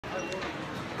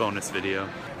bonus video.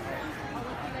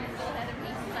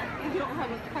 You don't have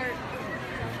a cart.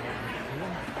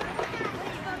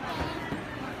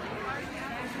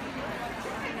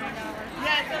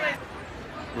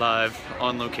 Live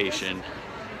on location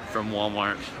from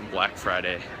Walmart Black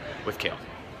Friday with Kale.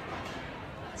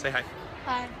 Say hi.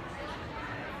 Hi.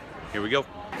 Here we go.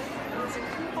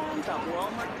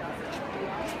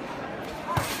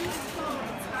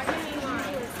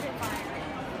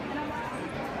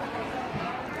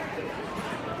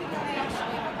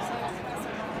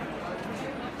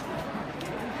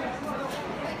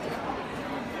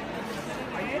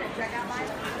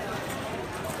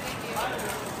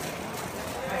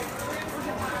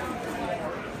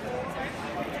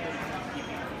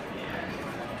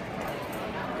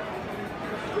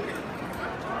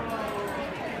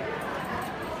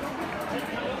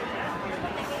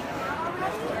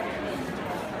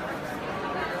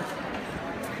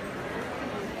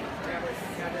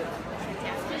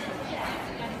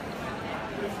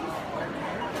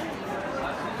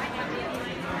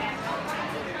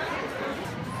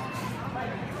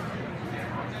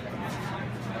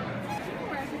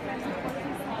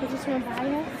 You just want to buy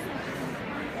it?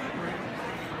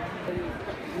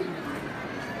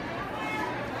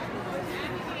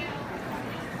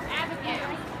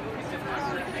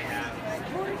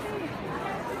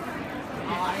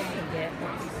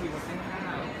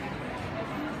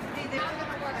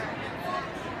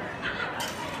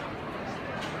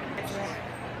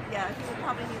 Yeah, he would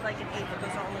probably need like an 8 of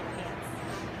those only pants.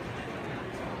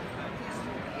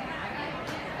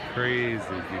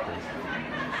 Crazy people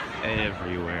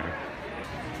everywhere.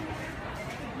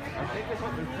 I think it's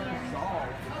what they're trying to solve.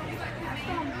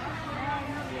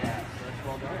 Yeah, so that's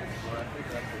well done. Well, I think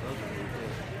that's what those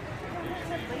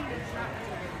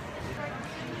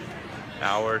are.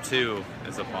 Hour 2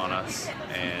 is upon us,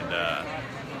 and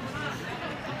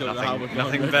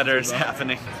nothing better is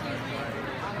happening.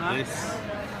 This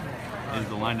is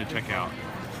the line to check out.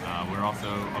 We're also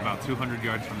about 200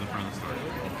 yards from the front of the store.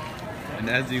 And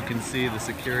as you can see, the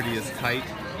security is tight.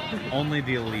 Only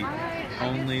the elite.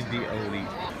 Only the elite.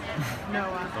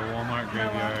 Noah. The Walmart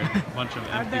graveyard. Bunch of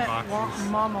I empty bet boxes.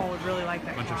 Mama would really like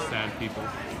that. Bunch of sad people.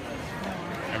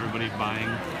 Everybody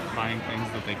buying things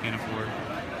that they can't afford.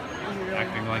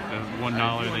 Acting like the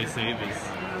 $1 they save is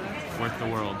worth the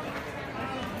world.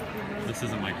 This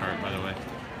isn't my cart, by the way.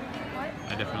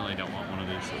 I definitely don't want one of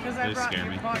these. They scare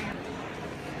me.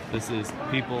 This is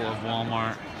People of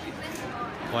Walmart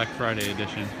Black Friday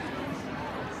edition.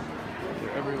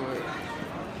 They're everywhere.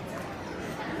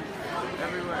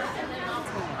 Everywhere.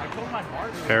 I told my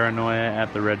barber. Paranoia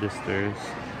at the registers.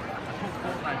 Scoot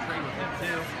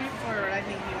forward. I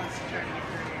think he wants to try to get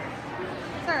through here.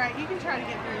 It's alright, you can try to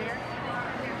get through here.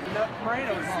 No,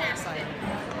 Marina was all excited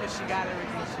because she got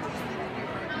everything she was.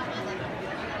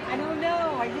 I don't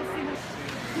know. I just see this.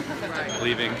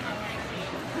 Leaving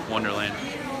Wonderland.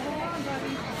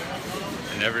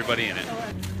 And everybody in it.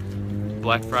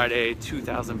 Black Friday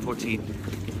 2014.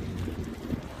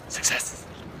 Success!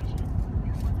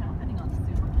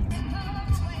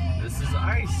 This is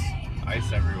ice.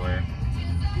 Ice everywhere.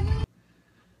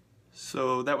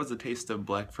 So that was a taste of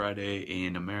Black Friday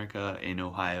in America, in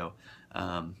Ohio.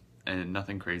 And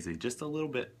nothing crazy, just a little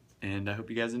bit. And I hope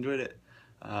you guys enjoyed it.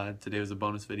 Today was a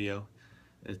bonus video.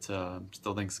 It's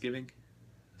still Thanksgiving.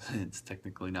 It's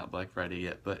technically not Black Friday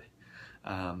yet, but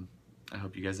I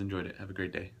hope you guys enjoyed it. Have a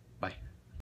great day.